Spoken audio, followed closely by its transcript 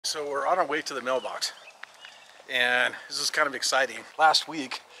So we're on our way to the mailbox, and this is kind of exciting. Last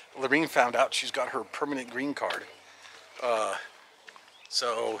week, Lorene found out she's got her permanent green card.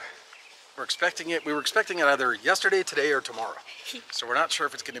 So we're expecting it. We were expecting it either yesterday, today, or tomorrow. So we're not sure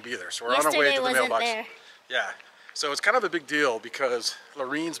if it's going to be there. So we're on our way to the mailbox. There. Yeah. So it's kind of a big deal because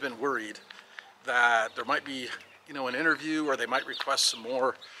Lorene's been worried that there might be, you know, an interview, or they might request some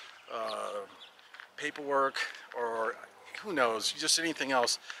more paperwork, or who knows, just anything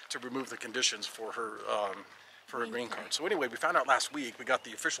else to remove the conditions for her green card. So anyway, we found out last week, we got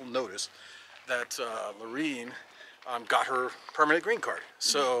the official notice that Lorene got her permanent green card.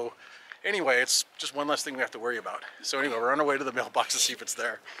 So anyway, it's just one less thing we have to worry about. So anyway, we're on our way to the mailbox to see if it's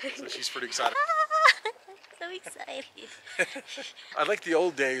there. So she's pretty excited. So excited. I like the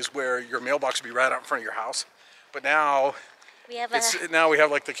old days where your mailbox would be right out in front of your house, but now we have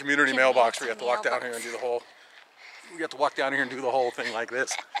like the community mailbox where you have to walk down here and do the whole. We have to walk down here and do the whole thing like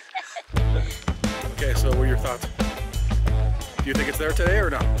this. Okay, so what are your thoughts? Do you think it's there today or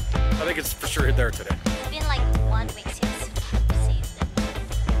no? I think it's for sure there today. It's been like 1 week since we received it.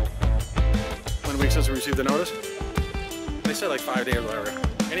 1 week since we received the notice? They said like 5 days or whatever.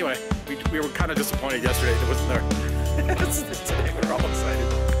 Anyway, we were kind of disappointed yesterday that it wasn't there. Today we're all excited.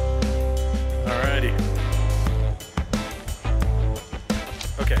 Alrighty.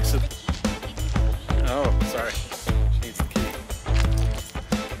 Okay, so... Oh, sorry. She needs the key.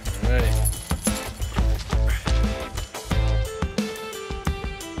 Alrighty.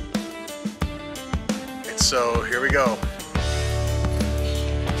 And so, here we go.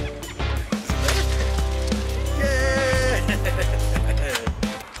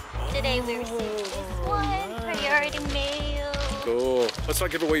 Today we received this one, priority mail. Cool. Let's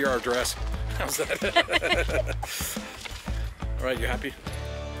not give away your address. How's that? Alright, you happy?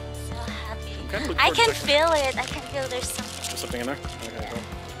 So happy. I can feel it. I can feel there's something. There's something in there? Okay, cool.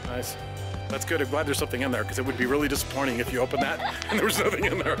 Nice. That's good. I'm glad there's something in there, because it would be really disappointing if you opened that and there was nothing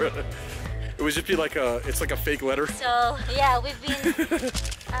in there. It would just be like it's like a fake letter. So yeah, we've been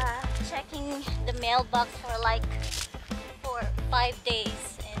checking the mailbox for like 4 or 5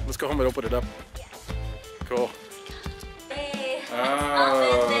 days. And let's go home and open it up. Yeah. Cool. Hey,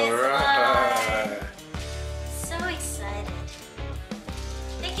 all right. So excited.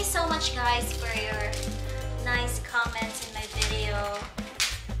 Thank you so much, guys, for your nice comments in my video.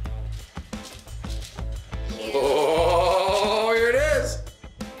 Here. Oh, here it is.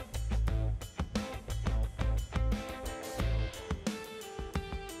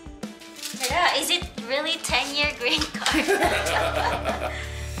 Is it really 10-year green card?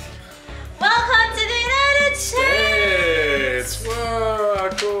 Welcome to the United States! Whoa,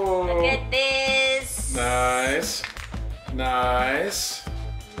 cool. Look at this. Nice. Nice.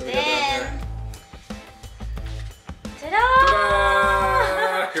 Then, ta-da!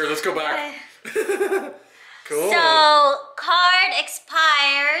 Ta-da! Here, let's go back. Cool. So, card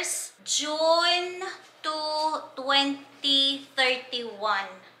expires June 2, 2031.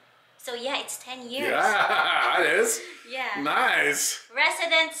 So yeah, it's 10 years. Yeah, it is. Yeah. Nice.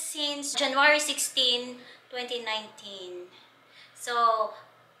 Resident since January 16, 2019. So,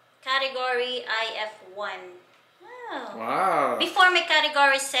 category IF1. Wow. Wow. Before my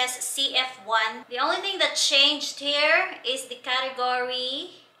category says CF1. The only thing that changed here is the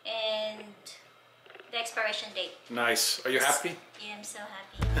category and the expiration date. Nice. Are you happy? Yeah, I'm so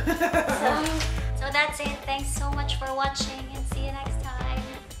happy. So that's it. Thanks so much for watching, and see you next time.